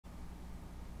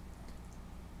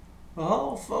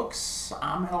Hello folks,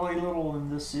 I'm LA Little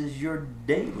and this is your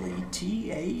daily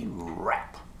TA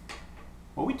wrap.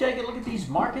 Well, we take a look at these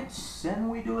markets and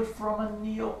we do it from a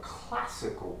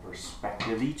neoclassical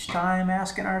perspective each time,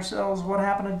 asking ourselves what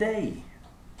happened today.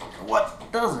 What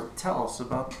does it tell us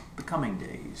about the coming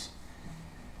days?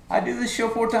 I do this show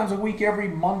 4 times a week, every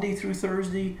Monday through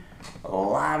Thursday,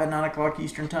 live at 9 o'clock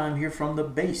Eastern Time here from the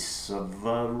base of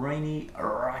rainy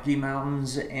Rocky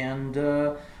Mountains,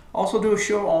 and also do a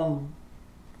show on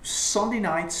Sunday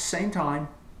nights, same time,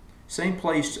 same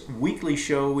place, weekly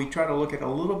show. We try to look at a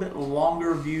little bit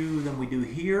longer view than we do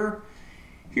here.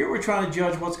 Here we're trying to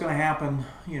judge what's going to happen,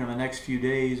 in the next few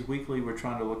days. Weekly, we're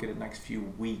trying to look at the next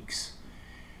few weeks.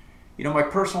 My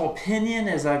personal opinion,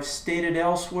 as I've stated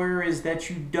elsewhere, is that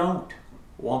you don't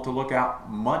want to look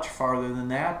out much farther than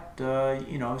that.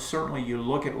 Certainly you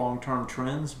look at long-term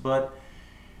trends, but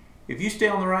if you stay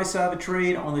on the right side of the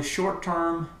trade on the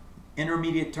short-term,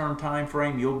 intermediate-term time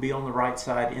frame, you'll be on the right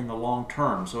side in the long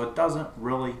term. So it doesn't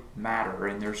really matter,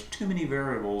 and there's too many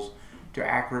variables to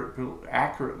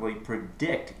accurately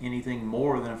predict anything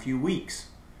more than a few weeks.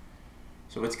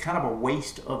 So it's kind of a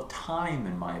waste of time,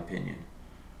 in my opinion.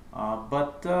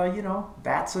 But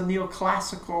that's a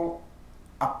neoclassical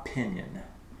opinion.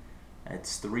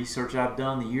 It's the research I've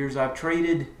done, the years I've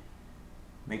traded.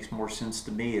 Makes more sense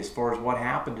to me. As far as what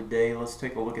happened today, let's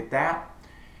take a look at that.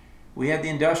 We had the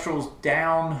industrials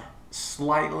down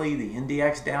slightly, the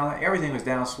index down, everything was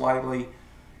down slightly.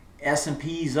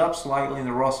 S&P's up slightly, and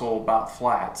the Russell about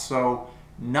flat. So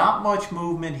not much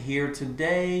movement here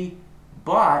today,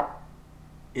 but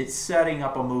it's setting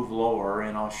up a move lower,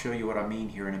 and I'll show you what I mean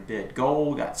here in a bit.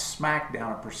 Gold got smacked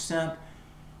down 1%,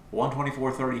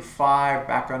 124.35,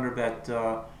 back under that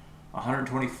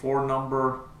 124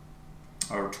 number,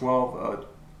 or 12,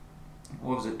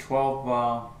 what was it,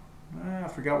 12, I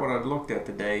forgot what I looked at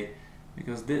today,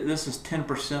 because this is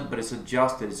 10%, but it's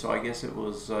adjusted, so I guess it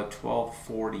was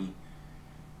 1240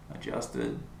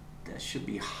 adjusted. That should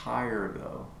be higher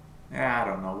though. I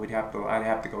don't know. I'd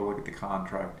have to go look at the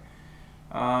contract.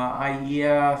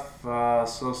 IEF,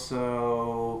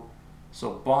 so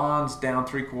bonds down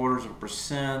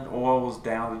 0.75%. Oil was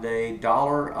down today.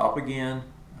 Dollar up again,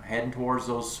 heading towards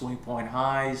those swing point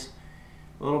highs.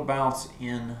 A little bounce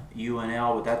in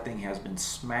UNL, but that thing has been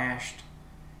smashed,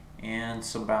 and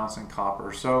some bounce in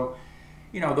copper. So,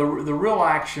 the real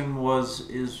action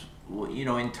is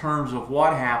in terms of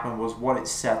what happened, was what it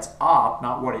sets up,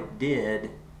 not what it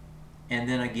did, and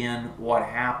then again what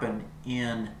happened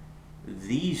in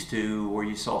these two, where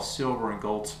you saw silver and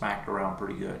gold smacked around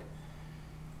pretty good.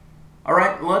 All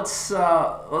right, let's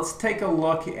take a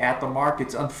look at the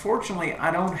markets. Unfortunately, I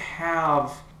don't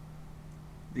have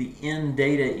the end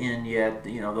data in yet,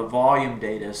 the volume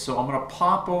data. So I'm going to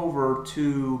pop over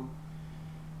to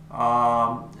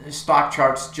stock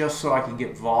charts just so I can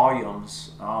get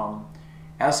volumes.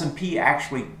 S&P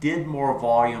actually did more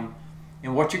volume,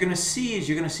 and what you're going to see is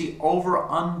you're going to see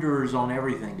over-unders on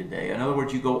everything today. In other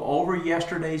words, you go over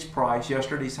yesterday's price.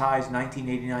 Yesterday's high is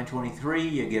 1989.23.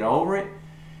 You get over it.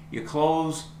 You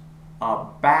close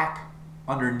back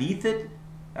underneath it.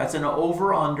 That's an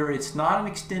over-under. It's not an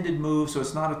extended move, so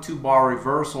it's not a 2-bar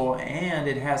reversal, and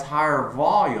it has higher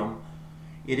volume.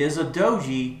 It is a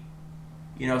doji,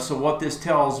 so what this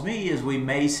tells me is we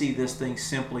may see this thing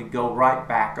simply go right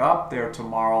back up there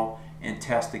tomorrow and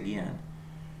test again.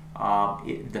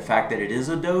 The fact that it is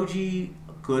a doji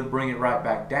could bring it right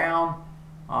back down,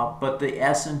 but the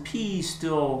S&P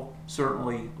still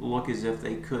certainly look as if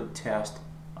they could test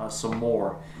some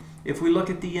more. If we look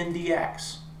at the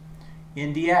NDX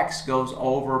goes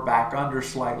over, back under,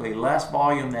 slightly less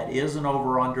volume. That is an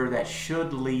over-under. That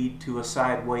should lead to a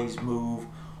sideways move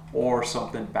or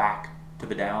something back to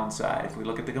the downside. If we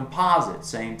look at the composite,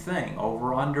 same thing.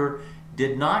 Over-under,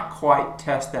 did not quite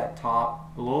test that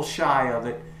top, a little shy of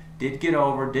it. Did get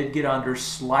over, did get under,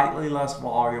 slightly less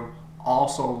volume.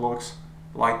 Also looks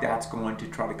like that's going to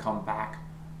try to come back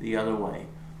the other way.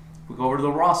 If we go over to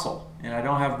the Russell, and I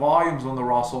don't have volumes on the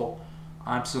Russell,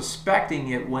 I'm suspecting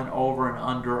it went over and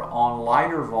under on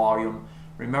lighter volume.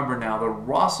 Remember now, the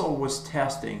Russell was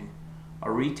testing a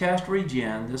retest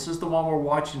regen. This is the one we're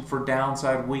watching for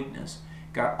downside weakness.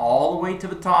 Got all the way to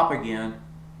the top again,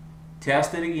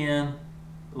 tested again.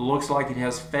 Looks like it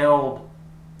has failed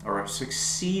or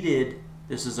succeeded.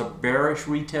 This is a bearish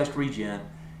retest regen.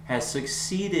 Has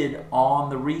succeeded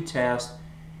on the retest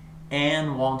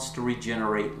and wants to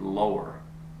regenerate lower.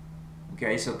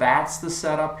 Okay, so that's the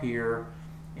setup here,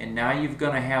 and now you're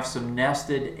going to have some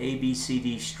nested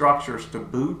ABCD structures to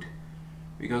boot,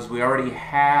 because we already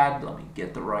had, let me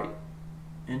get the right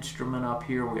instrument up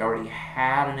here, we already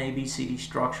had an ABCD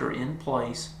structure in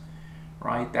place.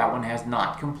 right? That one has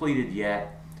not completed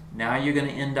yet. Now you're going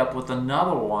to end up with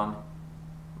another one,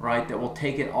 right, that will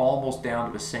take it almost down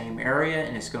to the same area,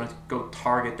 and it's going to go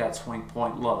target that swing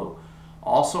point low.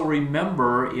 Also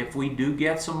remember, if we do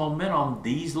get some momentum,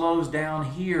 these lows down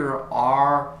here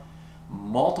are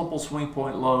multiple swing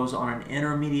point lows on an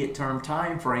intermediate term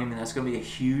time frame, and that's going to be a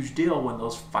huge deal when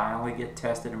those finally get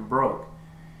tested and broke.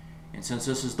 And since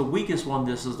this is the weakest one,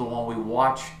 this is the one we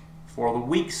watch for the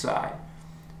weak side.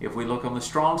 If we look on the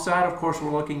strong side, of course,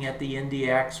 we're looking at the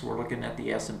NDX, we're looking at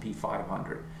the S&P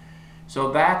 500.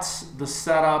 So that's the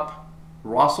setup.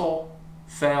 Russell,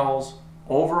 Fells,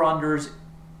 over-unders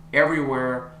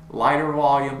everywhere, lighter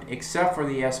volume except for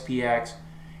the SPX.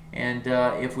 And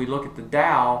if we look at the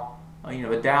Dow,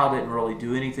 the Dow didn't really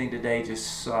do anything today,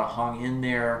 just hung in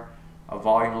there. A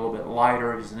volume a little bit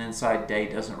lighter. It's an inside day,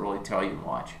 doesn't really tell you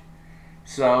much.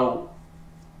 So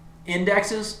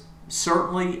indexes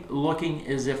certainly looking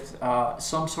as if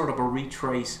some sort of a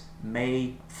retrace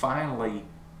may finally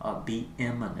be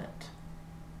imminent.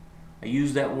 I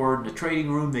use that word in the trading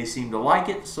room. They seem to like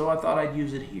it, so I thought I'd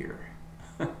use it here.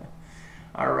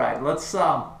 All right, let's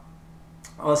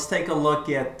take a look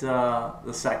at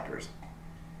the sectors.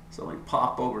 So let me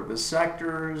pop over to the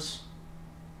sectors,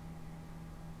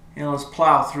 and let's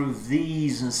plow through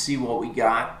these and see what we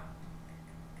got.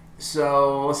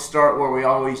 So let's start where we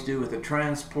always do with the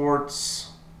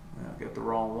transports. I got the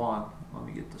wrong one. Let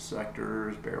me get the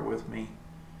sectors, bear with me.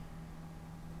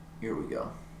 Here we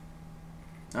go.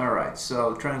 All right,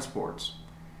 so transports.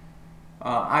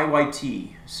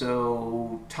 IYT,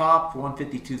 so top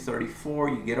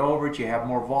 152.34, you get over it, you have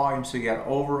more volume, so you got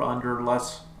over, under,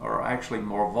 less, or actually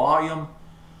more volume.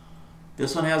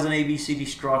 This one has an ABCD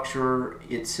structure.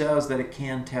 It says that it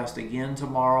can test again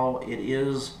tomorrow. It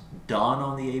is done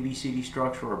on the ABCD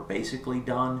structure, or basically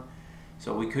done.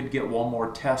 So we could get one more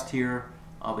test here,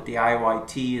 but the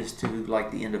IYT is to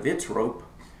like the end of its rope.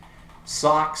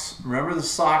 Socks, remember the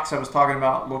socks I was talking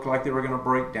about looked like they were going to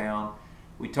break down.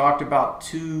 We talked about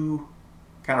two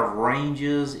kind of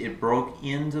ranges. It broke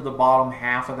into the bottom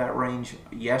half of that range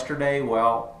yesterday.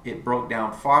 Well, it broke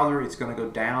down farther. It's going to go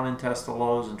down and test the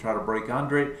lows and try to break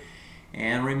under it.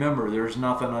 And remember, there's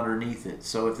nothing underneath it.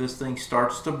 So if this thing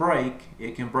starts to break,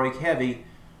 it can break heavy.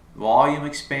 Volume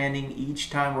expanding each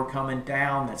time we're coming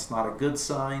down. That's not a good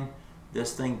sign.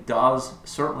 This thing does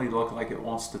certainly look like it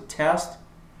wants to test.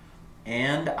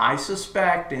 And I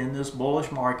suspect in this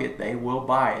bullish market, they will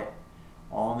buy it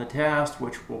on the test,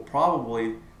 which will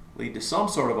probably lead to some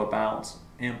sort of a bounce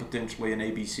and potentially an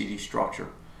ABCD structure.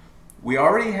 We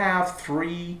already have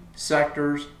three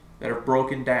sectors that have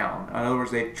broken down. In other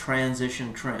words, they've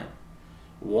transitioned trend.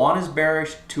 One is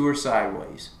bearish, two are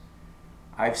sideways.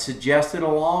 I've suggested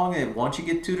along that once you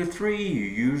get 2 to 3, you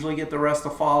usually get the rest to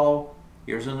follow.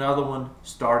 Here's another one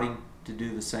starting to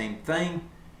do the same thing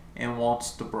and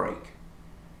wants to break.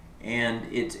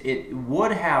 And it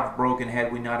would have broken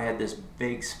had we not had this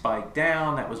big spike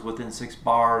down that was within 6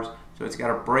 bars. So it's got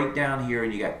to break down here,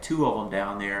 and you got 2 of them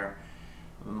down there.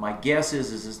 My guess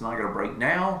is it's not going to break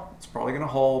now. It's probably going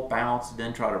to hold, bounce,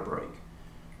 then try to break.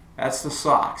 That's the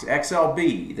SOX.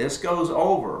 XLB, this goes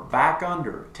over, back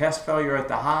under, test failure at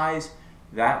the highs.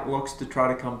 That looks to try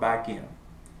to come back in.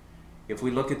 If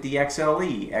we look at the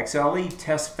XLE, XLE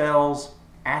test fails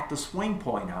at the swing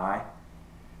point high.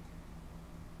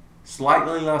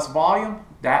 Slightly less volume,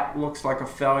 that looks like a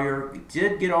failure. It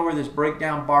did get over this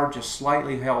breakdown bar, just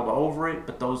slightly held over it,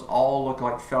 but those all look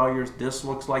like failures. This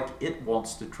looks like it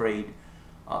wants to trade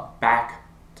back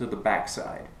to the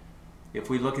backside. If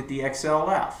we look at the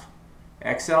XLF,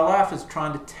 XLF is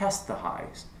trying to test the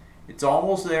highs. It's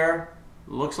almost there.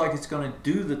 Looks like it's going to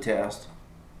do the test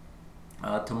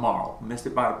tomorrow. Missed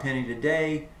it by a penny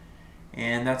today.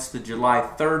 And that's the July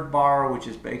 3rd bar, which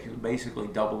is basically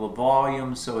double the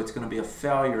volume. So it's going to be a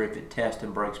failure if it tests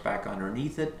and breaks back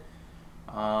underneath it.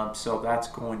 So that's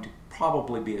going to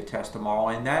probably be a test tomorrow.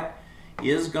 And that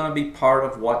is going to be part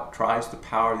of what tries to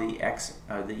power the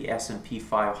S&P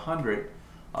 500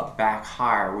 back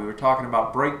higher. We were talking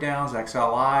about breakdowns.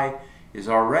 XLI is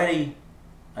already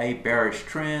a bearish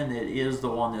trend. It is the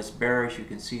one that's bearish. You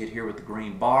can see it here with the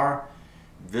green bar.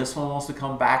 This one wants to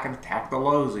come back and attack the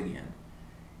lows again.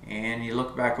 And you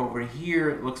look back over here,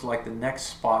 it looks like the next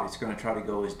spot it's going to try to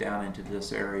go is down into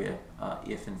this area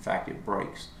if in fact it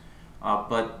breaks.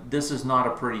 But this is not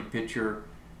a pretty picture.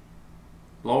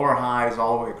 Lower highs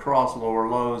all the way across, lower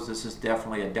lows. This is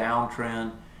definitely a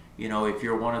downtrend. You know, if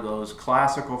you're one of those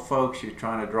classical folks, you're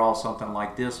trying to draw something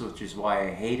like this, which is why I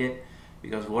hate it.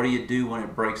 Because what do you do when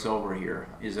it breaks over here?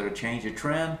 Is it a change of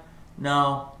trend?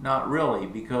 No, not really,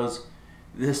 because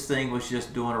this thing was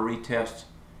just doing a retest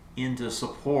into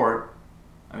support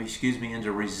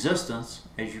into resistance.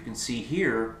 As you can see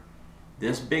here,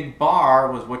 this big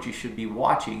bar was what you should be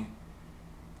watching.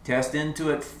 Test into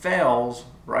it, fails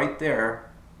right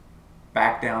there,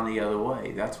 back down the other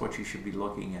way. That's what you should be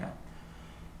looking at.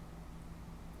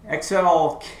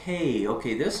 XLK,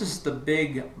 okay, this is the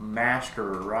big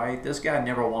master, right? This guy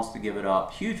never wants to give it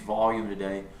up. Huge volume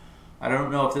today. I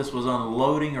don't know if this was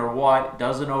unloading or what.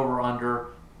 Doesn't over under,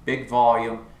 big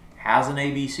volume, has an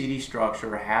ABCD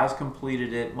structure, has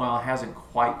completed it. Well, it hasn't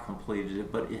quite completed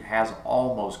it, but it has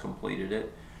almost completed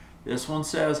it. This one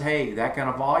says, hey, that kind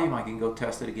of volume, I can go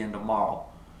test it again tomorrow.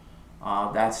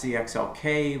 That's the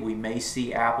XLK. We may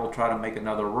see Apple try to make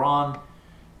another run.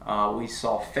 We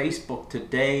saw Facebook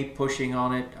today pushing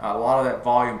on it. A lot of that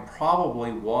volume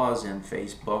probably was in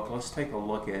Facebook. Let's take a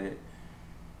look at it.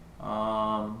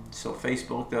 So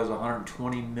Facebook does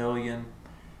 120 million.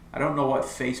 I don't know what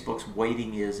Facebook's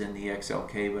weighting is in the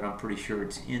XLK, but I'm pretty sure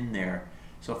it's in there.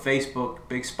 So Facebook,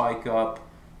 big spike up.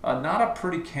 Not a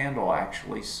pretty candle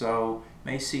actually, so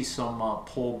may see some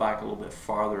pull back a little bit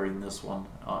farther in this one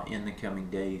in the coming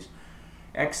days.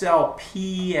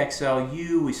 XLP,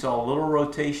 XLU, we saw a little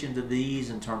rotation to these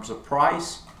in terms of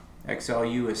price.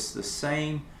 XLU is the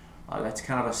same. That's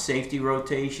kind of a safety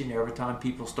rotation. Every time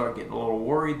people start getting a little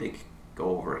worried, they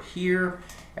go over here.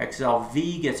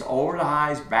 XLV gets over the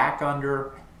highs, back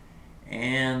under,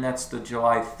 and that's the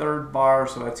July 3rd bar,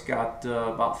 so it's got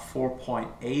about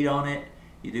 4.8 on it.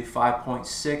 You do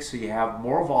 5.6, so you have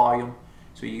more volume.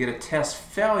 So you get a test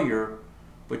failure,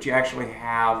 but you actually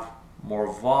have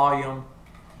more volume.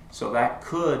 So that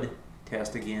could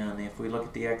test again. If we look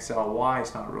at the XLY,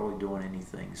 it's not really doing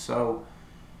anything. So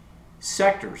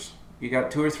sectors, you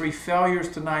got 2 or 3 failures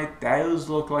tonight. Those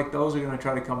look like those are going to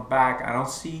try to come back. I don't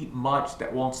see much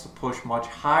that wants to push much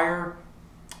higher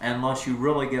unless you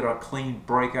really get a clean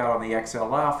breakout on the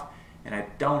XLF, and I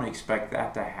don't expect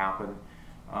that to happen.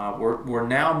 We're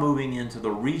now moving into the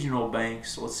regional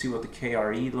banks. Let's see what the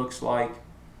KRE looks like.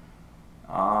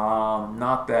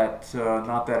 Not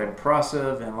that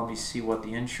impressive. And let me see what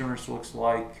the insurance looks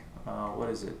like. What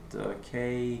is it?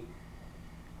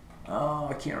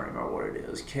 I can't remember what it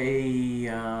is.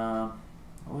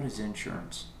 What is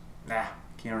insurance?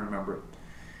 Can't remember it.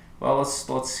 Well,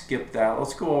 let's skip that.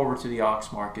 Let's go over to the aux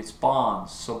markets.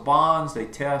 Bonds. So bonds, they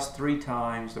test 3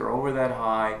 times. They're over that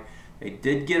high. They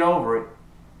did get over it.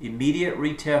 Immediate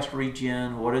retest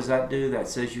regen. What does that do? That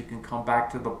says you can come back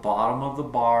to the bottom of the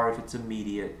bar if it's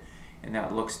immediate, and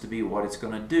that looks to be what it's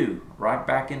going to do. Right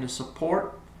back into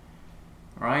support.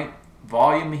 Right?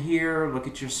 Volume here. Look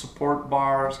at your support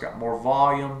bar. It's got more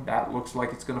volume. That looks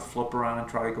like it's going to flip around and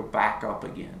try to go back up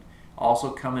again.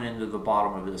 Also coming into the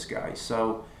bottom of this guy.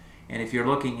 So, and if you're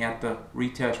looking at the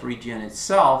retest regen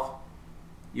itself,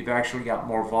 you've actually got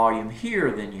more volume here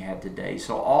than you had today.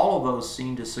 So all of those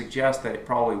seem to suggest that it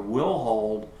probably will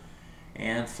hold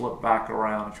and flip back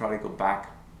around and try to go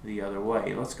back the other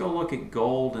way. Let's go look at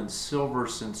gold and silver,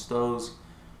 since those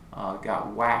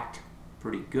got whacked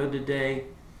pretty good today.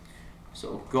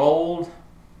 So gold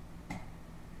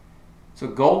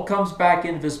comes back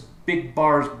into this big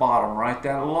bar's bottom, right?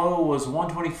 That low was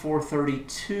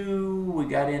 124.32. We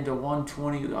got into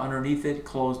 120 underneath it,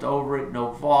 closed over it,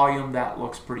 no volume. That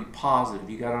looks pretty positive.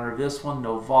 You got under this one,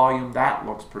 no volume. That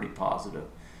looks pretty positive.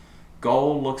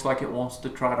 Gold looks like it wants to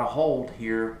try to hold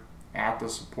here at the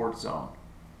support zone.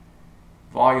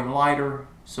 Volume lighter,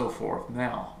 so forth.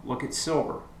 Now, look at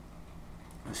silver.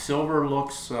 Silver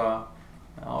looks, I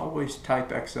always type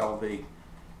XLV.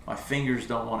 My fingers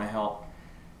don't want to help.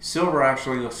 Silver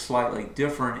actually looks slightly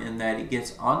different in that it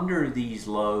gets under these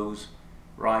lows,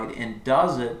 right, and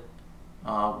does it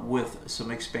with some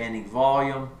expanding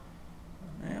volume.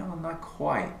 Well, not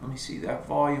quite. Let me see. That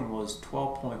volume was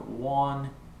 12.1.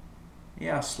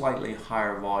 Yeah, slightly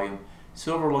higher volume.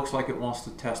 Silver looks like it wants to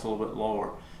test a little bit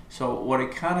lower. So what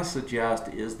it kind of suggests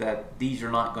is that these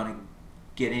are not going to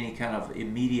get any kind of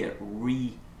immediate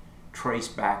retrace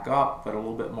back up, but a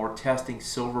little bit more testing.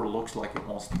 Silver looks like it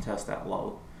wants to test that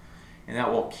low. And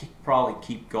that will probably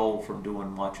keep gold from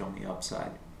doing much on the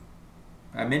upside.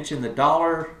 I mentioned the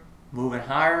dollar moving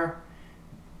higher,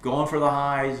 going for the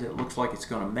highs. It looks like it's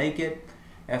going to make it.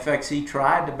 FXE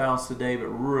tried to bounce today, but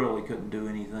really couldn't do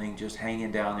anything, just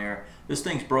hanging down there. This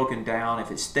thing's broken down.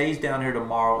 If it stays down here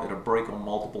tomorrow, it'll break on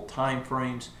multiple time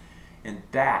frames, and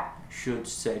that should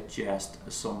suggest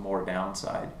some more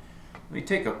downside. Let me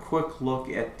take a quick look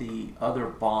at the other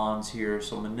bonds here.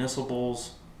 So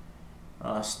municipals,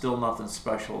 still nothing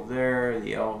special there.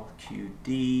 The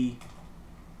LQD,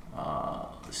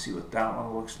 let's see what that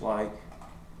one looks like.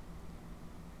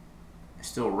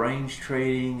 Still range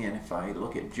trading, and if I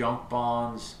look at junk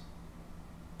bonds,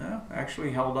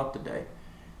 Actually held up today,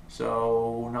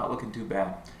 so not looking too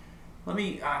bad. Let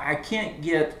me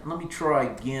try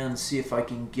again, see if I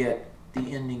can get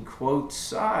the ending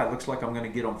quotes. It looks like I'm going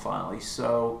to get them finally.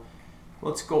 So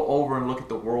let's go over and look at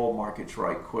the world markets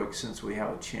right quick since we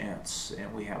have a chance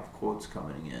and we have quotes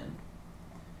coming in.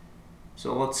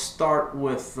 So let's start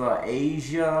with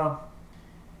Asia.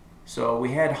 So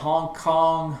we had Hong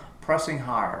Kong pressing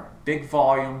higher, big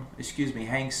volume,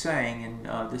 Hang Seng, and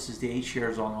this is the 8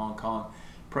 shares on Hong Kong,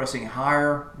 pressing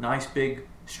higher, nice big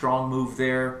strong move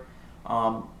there.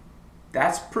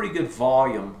 That's pretty good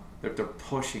volume that they're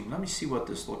pushing. Let me see what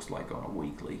this looks like on a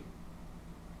weekly.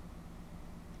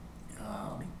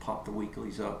 Let me pop the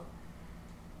weeklies up.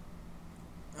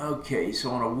 Okay,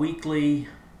 so on a weekly,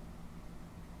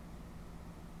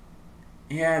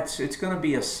 yeah, it's going to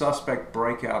be a suspect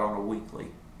breakout on a weekly.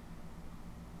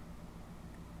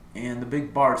 And the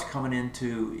big bar it's coming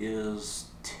into is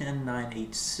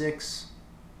 10,986.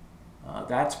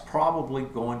 That's probably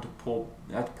going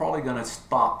to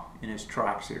stop in its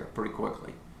tracks here pretty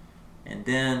quickly. And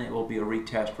then it will be a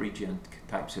retest regen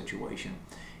type situation.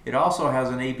 It also has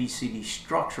an ABCD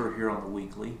structure here on the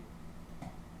weekly.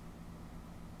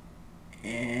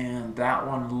 And that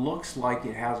one looks like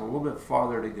it has a little bit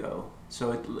farther to go.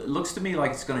 So it looks to me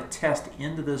like it's going to test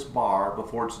into this bar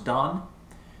before it's done.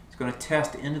 It's going to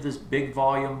test into this big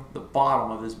volume, the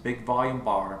bottom of this big volume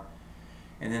bar.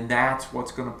 And then that's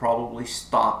what's going to probably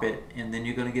stop it. And then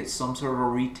you're going to get some sort of a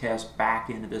retest back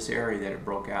into this area that it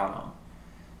broke out on.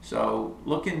 So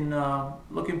looking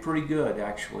pretty good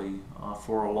actually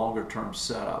for a longer term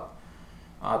setup.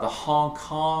 The Hong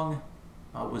Kong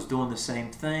was doing the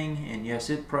same thing, and yes,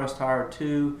 it pressed higher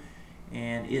too,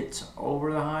 and it's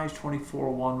over the highs,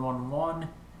 24,111.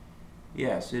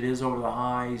 Yes, it is over the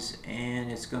highs,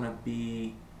 and it's going to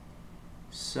be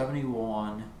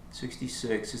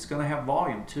 71.66. It's going to have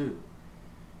volume too.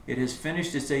 It has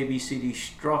finished its ABCD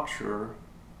structure.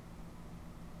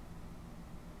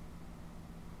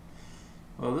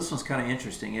 Well, this one's kind of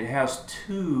interesting. It has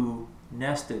two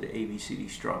nested ABCD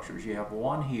structures. You have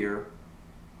one here,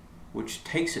 which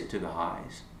takes it to the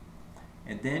highs.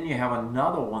 And then you have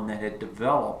another one that had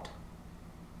developed.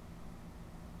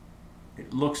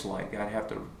 It looks like, I'd have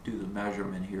to do the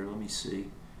measurement here. Let me see.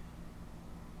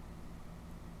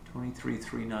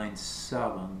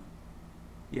 23,397.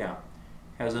 Yeah.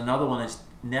 Has another one that's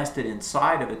nested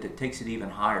inside of it that takes it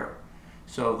even higher.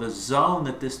 So the zone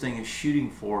that this thing is shooting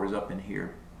for is up in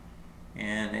here.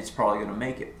 And it's probably going to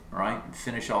make it, right? And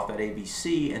finish off that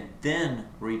ABC and then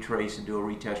retrace and do a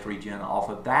retest regen off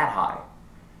of that high.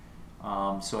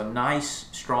 So a nice,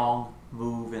 strong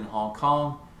move in Hong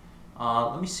Kong.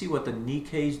 Let me see what the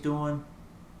Nikkei is doing.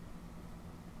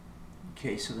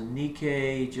 Okay, so the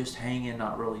Nikkei just hanging,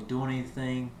 not really doing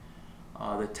anything.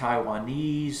 The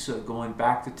Taiwanese going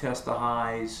back to test the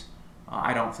highs.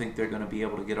 I don't think they're going to be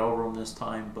able to get over them this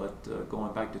time, but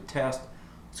going back to test.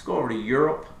 Let's go over to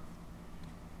Europe.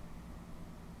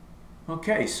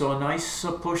 Okay, so a nice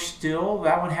push still.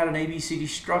 That one had an ABCD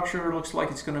structure. Looks like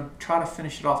it's going to try to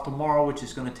finish it off tomorrow, which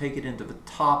is going to take it into the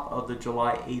top of the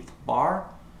July 8th bar.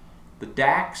 The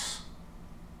DAX.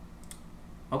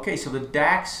 Okay, so the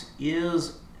DAX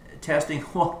is testing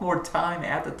one more time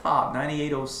at the top,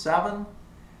 98.07.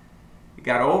 It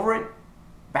got over it,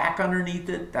 back underneath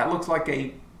it. That looks like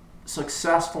a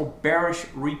successful bearish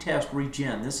retest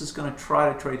regen. This is going to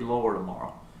try to trade lower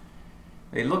tomorrow.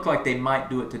 They look like they might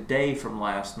do it today from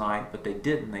last night, but they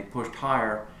didn't. They pushed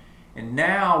higher. And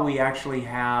now we actually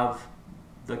have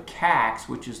the CAX,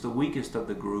 which is the weakest of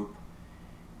the group,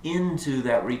 into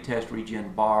that retest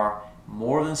regen bar.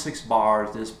 More than 6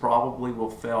 bars. This probably will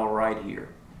fail right here.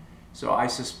 So I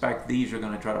suspect these are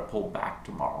going to try to pull back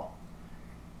tomorrow.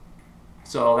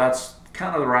 So that's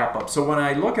kind of the wrap up. So when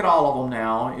I look at all of them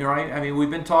now, right? I mean, we've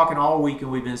been talking all week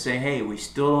and we've been saying, hey, we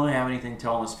still don't have anything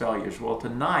telling us failures. Well,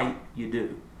 tonight you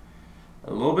do.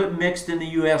 A little bit mixed in the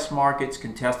U.S. markets,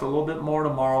 can test a little bit more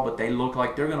tomorrow, but they look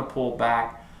like they're going to pull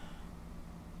back.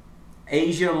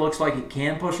 Asia looks like it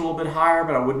can push a little bit higher,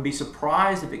 but I wouldn't be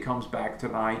surprised if it comes back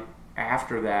tonight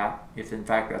after that, if in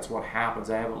fact that's what happens.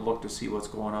 I haven't looked to see what's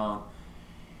going on.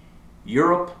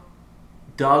 Europe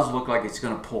does look like it's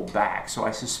going to pull back. So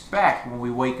I suspect when we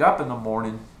wake up in the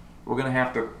morning, we're going to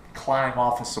have to climb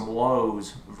off of some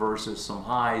lows versus some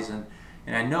highs. And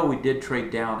I know we did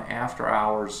trade down after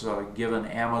hours given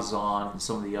Amazon and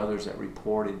some of the others that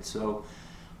reported. So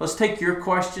let's take your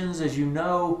questions. As you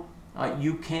know,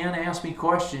 you can ask me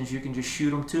questions. You can just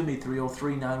shoot them to me,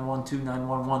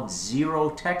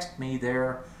 303-912-9110. Text me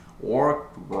there or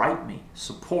write me,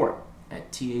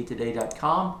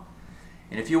 support@tatoday.com.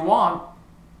 And if you want,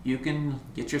 you can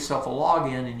get yourself a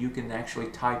login and you can actually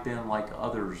type in like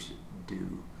others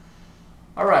do.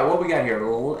 All right, what we got here?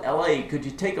 LA, could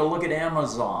you take a look at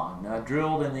Amazon?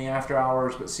 Drilled in the after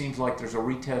hours, but seems like there's a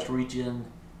retest region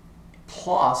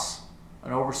plus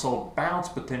an oversold bounce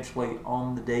potentially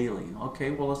on the daily.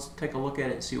 Okay, well, let's take a look at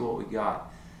it and see what we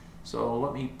got. So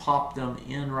let me pop them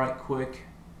in right quick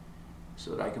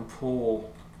so that I can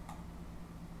pull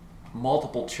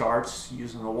multiple charts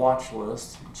using the watch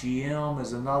list. GM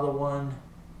is another one.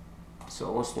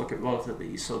 So let's look at both of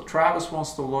these. So Travis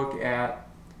wants to look at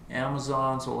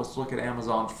Amazon, so let's look at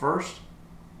Amazon first.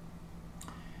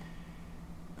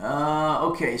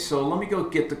 Okay, so let me go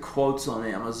get the quotes on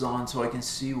Amazon so I can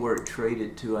see where it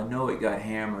traded to. I know it got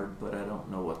hammered, but I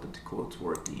don't know what the quotes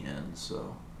were at the end.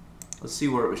 So let's see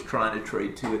where it was trying to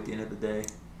trade to at the end of the day.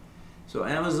 So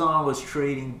Amazon was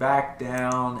trading back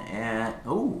down at,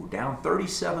 down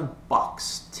 37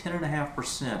 bucks,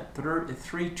 10.5%.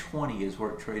 320 is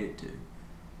where it traded to.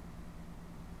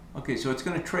 Okay, so it's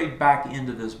going to trade back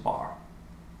into this bar.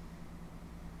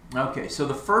 Okay, so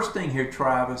the first thing here,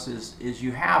 Travis, is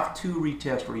you have two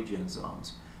retest regen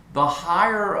zones. The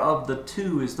higher of the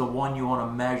two is the one you want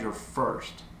to measure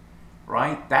first,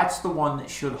 right? That's the one that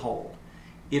should hold.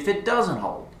 If it doesn't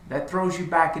hold, that throws you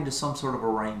back into some sort of a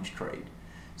range trade.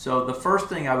 So the first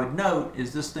thing I would note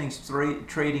is this thing's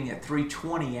trading at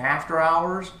 320 after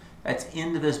hours. That's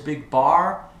into this big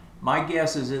bar. My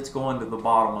guess is it's going to the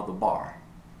bottom of the bar,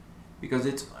 because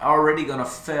it's already going to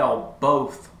fail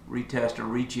both retest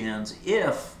and regens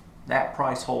if that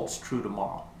price holds true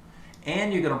tomorrow.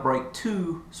 And you're going to break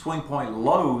two swing point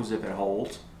lows if it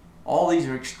holds. All these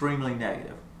are extremely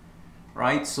negative,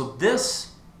 right? So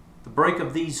the break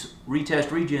of these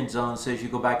retest regen zones says you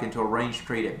go back into a range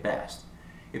trade at best.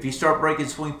 If you start breaking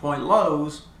swing point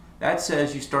lows, that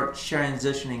says you start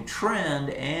transitioning trend,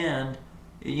 and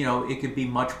it could be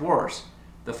much worse.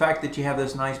 The fact that you have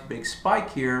this nice big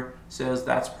spike here says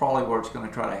that's probably where it's going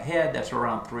to try to head. That's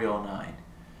around 309.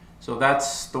 So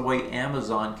that's the way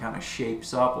Amazon kind of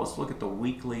shapes up. Let's look at the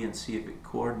weekly and see if it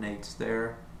coordinates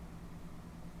there.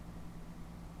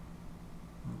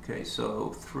 Okay, so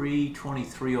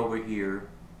 323 over here.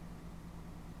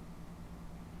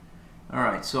 All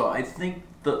right, so I think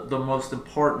the most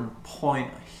important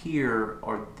point here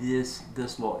are this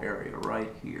little area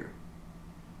right here.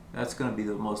 That's going to be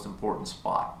the most important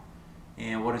spot.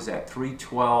 And what is that?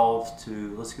 312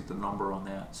 to, let's get the number on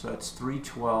that. So that's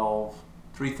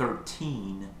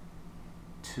 313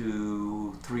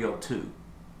 to 302.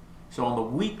 So on the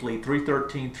weekly,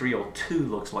 313, 302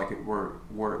 looks like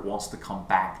where it wants to come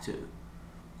back to.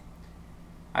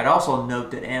 I'd also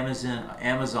note that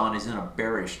Amazon is in a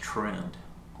bearish trend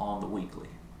on the weekly.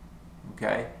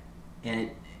 Okay?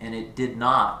 And it did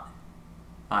not,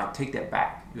 I take that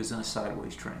back. It was in a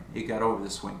sideways trend. It got over the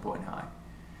swing point high.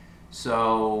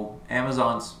 So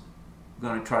Amazon's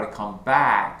going to try to come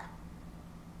back.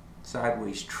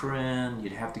 Sideways trend.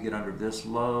 You'd have to get under this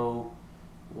low.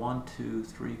 1, 2,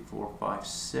 3, 4, 5,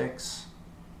 6.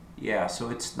 Yeah, so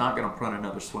it's not going to print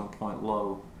another swing point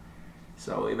low.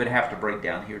 So it would have to break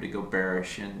down here to go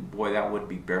bearish, and boy, that would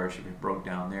be bearish if it broke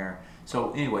down there.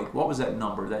 So anyway, what was that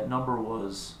number? That number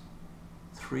was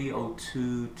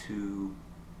 302 to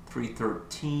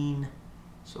 313.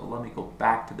 So let me go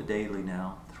back to the daily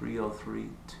now. 303.2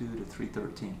 to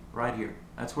 313, right here.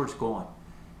 That's where it's going.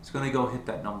 It's going to go hit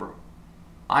that number.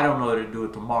 I don't know how to do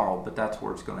it tomorrow, but that's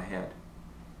where it's going to head.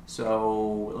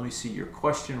 So let me see. Your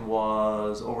question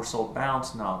was oversold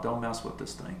bounce. No, don't mess with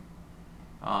this thing.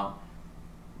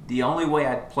 The only way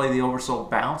I'd play the oversold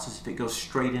bounce is if it goes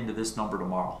straight into this number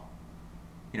tomorrow.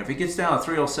 If it gets down to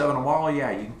 307 tomorrow,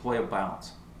 yeah, you can play a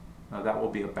bounce. Now that will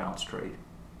be a bounce trade.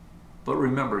 But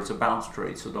remember, it's a bounce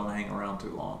trade, so don't hang around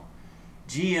too long.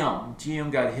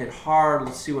 GM got hit hard.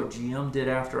 Let's see what GM did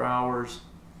after hours.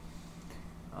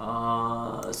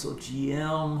 So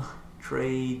GM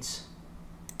trades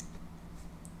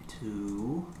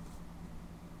to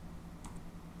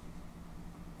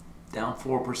down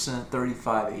 4%,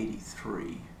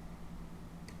 35.83.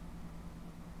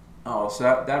 Oh, so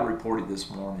that reported this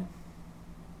morning.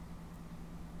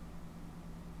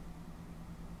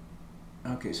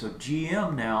 Okay, so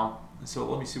GM now, so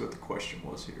let me see what the question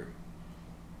was here.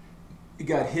 It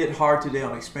got hit hard today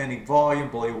on expanding volume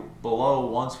below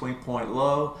one swing point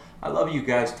low. I love you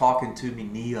guys talking to me,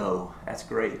 Neo. That's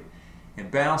great.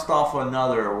 And bounced off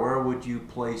another. Where would you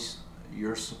place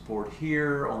your support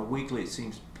here? On the weekly, it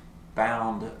seems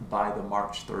bound by the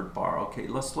March 3rd bar. Okay,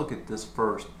 let's look at this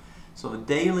first. So the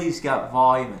daily's got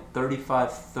volume at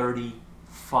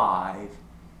 35.35.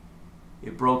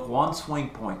 It broke one swing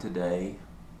point today.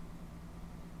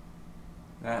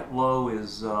 That low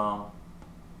is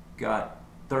got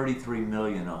 33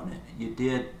 million on it. You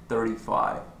did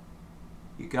 35.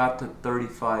 You got to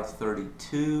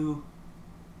 35.32,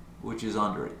 which is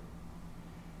under it.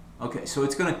 Okay, so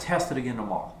it's going to test it again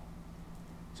tomorrow.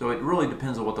 So it really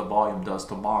depends on what the volume does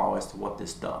tomorrow as to what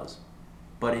this does.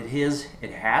 But it has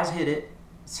hit it.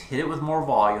 It's hit it with more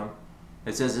volume.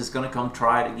 It says it's going to come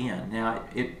try it again. Now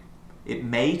it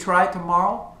may try it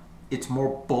tomorrow. It's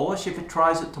more bullish if it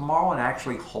tries it tomorrow and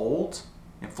actually holds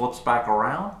and flips back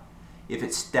around. If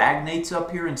it stagnates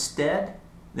up here instead,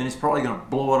 then it's probably going to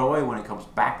blow it away when it comes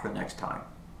back the next time.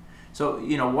 So,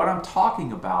 you know, what I'm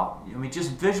talking about, I mean,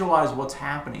 just visualize what's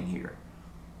happening here.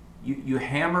 You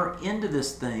hammer into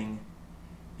this thing,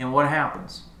 and what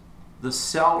happens? The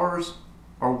sellers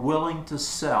are willing to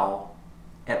sell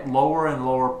at lower and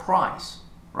lower price,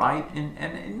 right?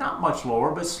 And not much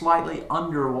lower, but slightly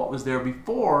under what was there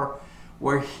before,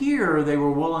 where here they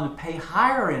were willing to pay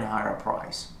higher and higher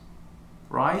price,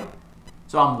 right?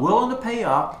 So I'm willing to pay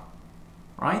up,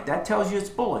 right? That tells you it's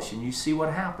bullish, and you see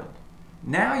what happened.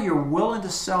 Now you're willing to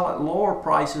sell at lower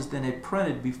prices than it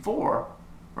printed before,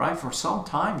 right? For some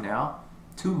time now,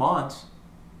 2 months,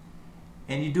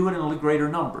 and you do it in greater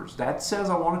numbers. That says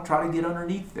I want to try to get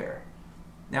underneath there.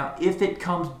 Now, if it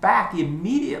comes back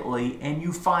immediately and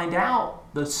you find out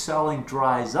the selling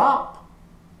dries up,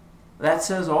 that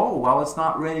says, oh, well, it's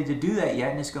not ready to do that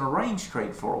yet, and it's going to range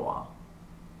trade for a while,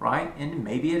 right? And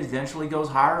maybe it eventually goes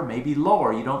higher, maybe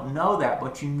lower. You don't know that,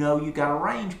 but you know you got a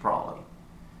range probably.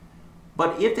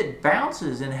 But if it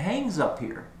bounces and hangs up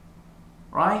here,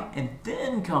 right, and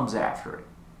then comes after it,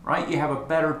 right, you have a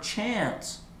better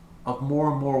chance of more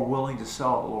and more willing to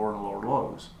sell at lower and lower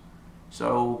lows.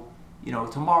 So, you know,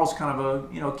 tomorrow's kind of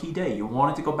a, you know, key day. You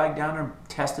want it to go back down there and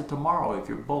test it tomorrow if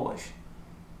you're bullish.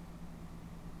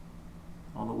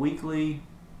 On the weekly,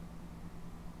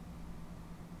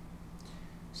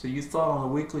 so you thought on the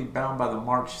weekly bound by the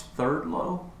March 3rd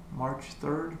low? March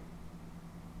 3rd?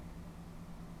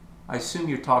 I assume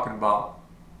you're talking about,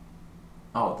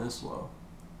 oh, this low.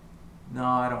 No,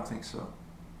 I don't think so.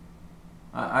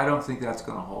 I don't think that's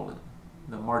going to hold it.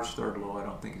 The March 3rd low, I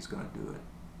don't think it's going to do it.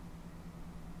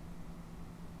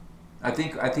 I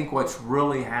think what's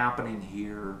really happening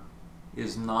here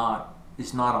is not,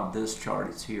 it's not on this chart,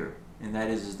 it's here. And that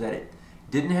is that it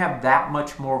didn't have that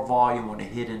much more volume when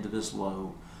it hit into this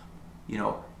low. You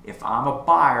know, if I'm a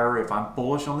buyer, if I'm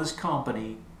bullish on this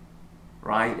company,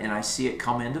 right, and I see it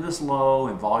come into this low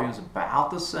and volume's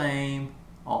about the same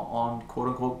on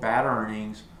quote-unquote bad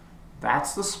earnings,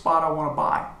 that's the spot I want to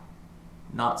buy,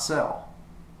 not sell.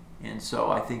 And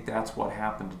so I think that's what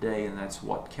happened today, and that's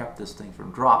what kept this thing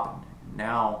from dropping.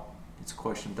 Now it's a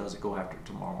question, does it go after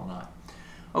tomorrow or not?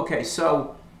 Okay,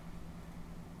 so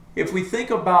if we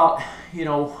think about, you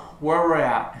know, where we're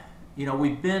at, you know,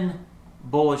 we've been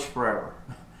bullish forever.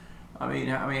 I mean,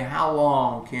 how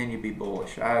long can you be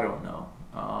bullish? I don't know.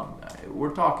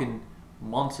 We're talking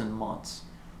months and months.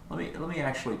 Let me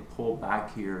actually pull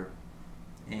back here,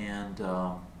 and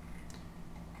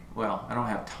well, I don't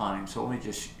have time, so let me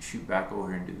just shoot back over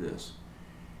here and do this.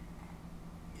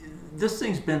 This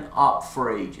thing's been up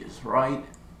for ages, right?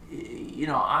 You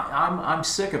know, I'm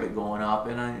sick of it going up,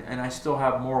 and I still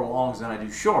have more longs than I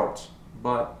do shorts,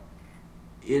 but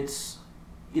it's,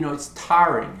 you know, it's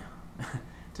tiring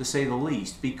to say the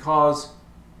least, because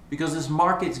this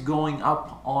market's going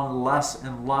up on less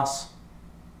and less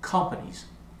companies.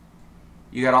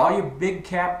 You got all your big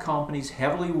cap companies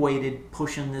heavily weighted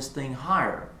pushing this thing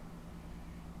higher.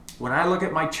 When I look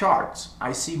at my charts,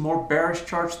 I see more bearish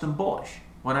charts than bullish.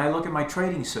 When I look at my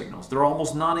trading signals, they're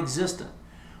almost non-existent.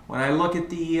 When I look at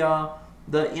the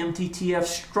MTTF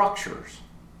structures,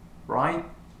 right,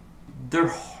 they're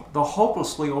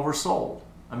hopelessly oversold.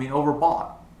 I mean,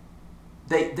 overbought.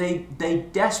 They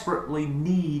desperately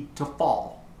need to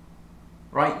fall,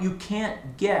 right? You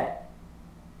can't get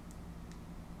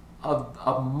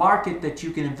a market that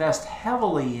you can invest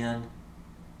heavily in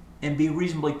and be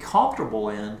reasonably comfortable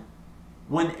in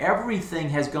when everything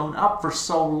has gone up for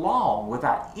so long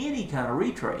without any kind of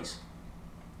retrace,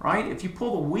 right? If you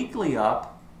pull the weekly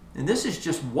up, and this is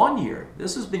just 1 year,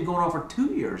 this has been going on for 2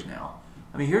 years now.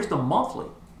 I mean, here's the monthly,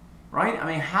 right? I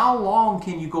mean, how long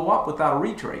can you go up without a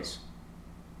retrace?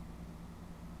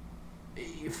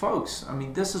 Folks, I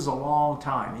mean, this is a long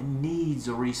time. It needs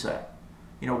a reset.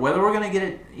 You know, whether we're going to get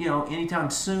it, you know, anytime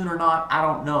soon or not, I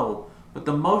don't know. But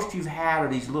the most you've had are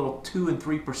these little 2 and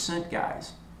 3%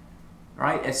 guys,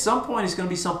 right? At some point, it's going to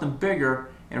be something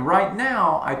bigger. And right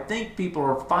now, I think people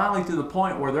are finally to the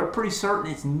point where they're pretty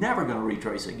certain it's never going to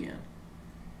retrace again.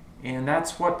 And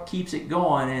that's what keeps it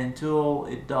going until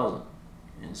it doesn't.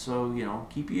 And so, you know,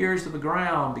 keep your ears to the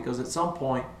ground, because at some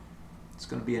point it's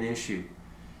going to be an issue.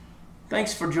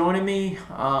 Thanks for joining me.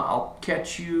 I'll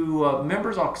catch you,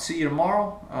 members, I'll see you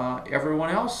tomorrow. Everyone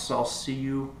else, I'll see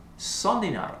you Sunday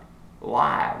night,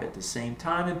 live at the same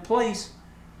time and place.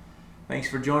 Thanks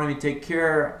for joining me. Take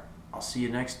care. I'll see you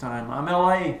next time. I'm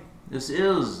LA. This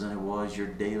is, and it was, your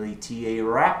daily TA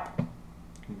wrap.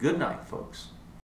 Good night, folks.